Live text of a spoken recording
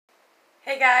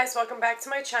Hey guys, welcome back to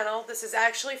my channel. This is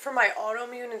actually for my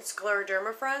autoimmune and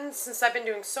scleroderma friends. Since I've been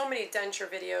doing so many denture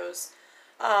videos,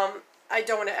 I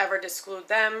don't want to ever exclude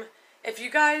them. If you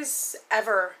guys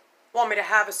ever want me to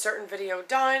have a certain video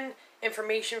done,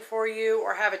 information for you,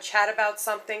 or have a chat about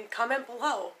something, comment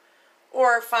below.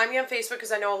 Or find me on Facebook,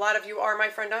 because I know a lot of you are my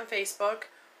friend on Facebook.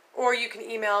 Or you can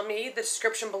email me. The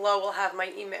description below will have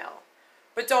my email.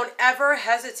 But don't ever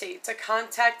hesitate to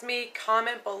contact me,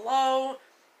 comment below,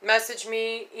 message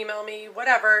me, email me,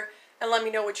 whatever, and let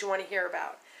me know what you want to hear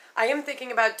about. I am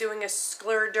thinking about doing a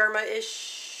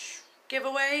scleroderma-ish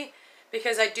giveaway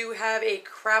because I do have a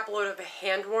crap load of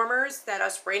hand warmers that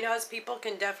us Raynaud's people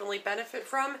can definitely benefit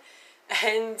from.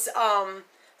 And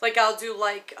I'll do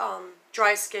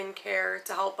dry skin care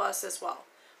to help us as well.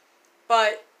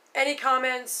 But any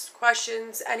comments,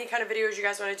 questions, any kind of videos you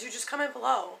guys want to do, just comment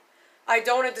below. I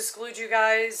don't want to exclude you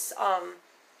guys.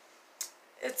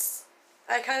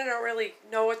 I kind of don't really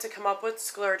know what to come up with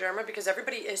scleroderma because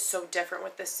everybody is so different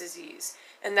with this disease,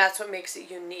 and that's what makes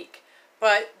it unique.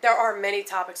 But there are many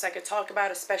topics I could talk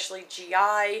about, especially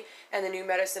GI and the new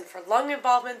medicine for lung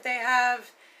involvement they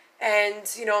have. And,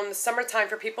 in the summertime,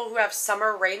 for people who have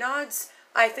summer Raynaud's,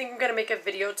 I think I'm going to make a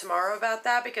video tomorrow about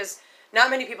that because not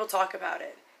many people talk about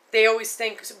it. They always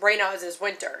think Raynaud's is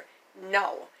winter.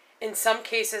 No. In some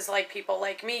cases, like people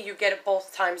like me, you get it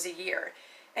both times a year.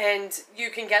 And you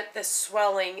can get this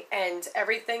swelling, and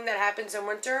everything that happens in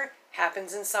winter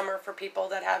happens in summer for people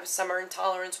that have summer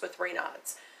intolerance with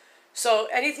Raynaud's. So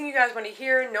anything you guys want to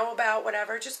hear, know about,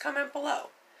 whatever, just comment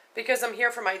below. Because I'm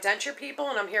here for my denture people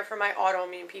and I'm here for my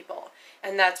autoimmune people.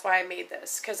 And that's why I made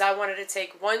this. Because I wanted to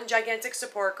take one gigantic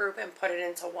support group and put it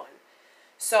into one.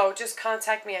 So just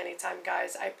contact me anytime,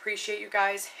 guys. I appreciate you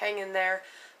guys. Hang in there.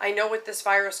 I know with this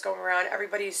virus going around,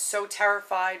 everybody's so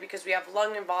terrified because we have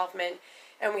lung involvement.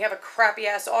 And we have a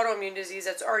crappy-ass autoimmune disease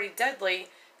that's already deadly,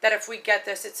 that if we get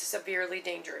this, it's severely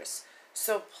dangerous.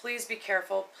 So please be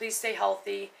careful. Please stay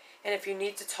healthy. And if you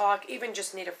need to talk, even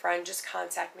just need a friend, just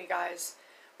contact me, guys.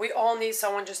 We all need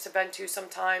someone just to vent to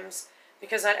sometimes,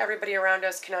 because not everybody around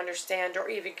us can understand or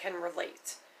even can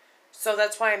relate. So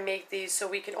that's why I make these, so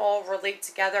we can all relate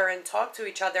together and talk to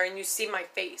each other, and you see my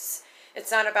face.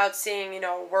 It's not about seeing,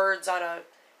 words on a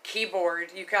keyboard.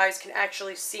 You guys can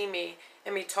actually see me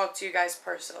and me talk to you guys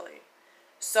personally.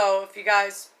 So if you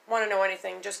guys want to know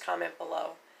anything, just comment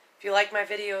below. If you like my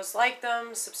videos, like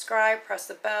them, subscribe, press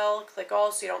the bell, click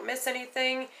all so you don't miss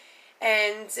anything.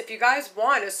 And if you guys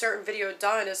want a certain video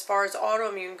done as far as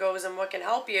autoimmune goes and what can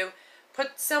help you,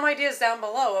 put some ideas down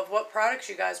below of what products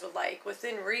you guys would like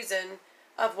within reason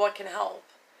of what can help.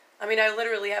 I mean, I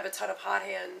literally have a ton of hot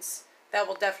hands that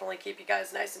will definitely keep you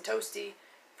guys nice and toasty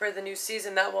for the new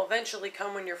season that will eventually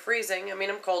come when you're freezing. I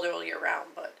mean, I'm cold all year round,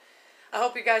 but I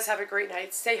hope you guys have a great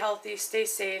night. Stay healthy, stay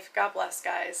safe. God bless,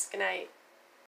 guys. Good night.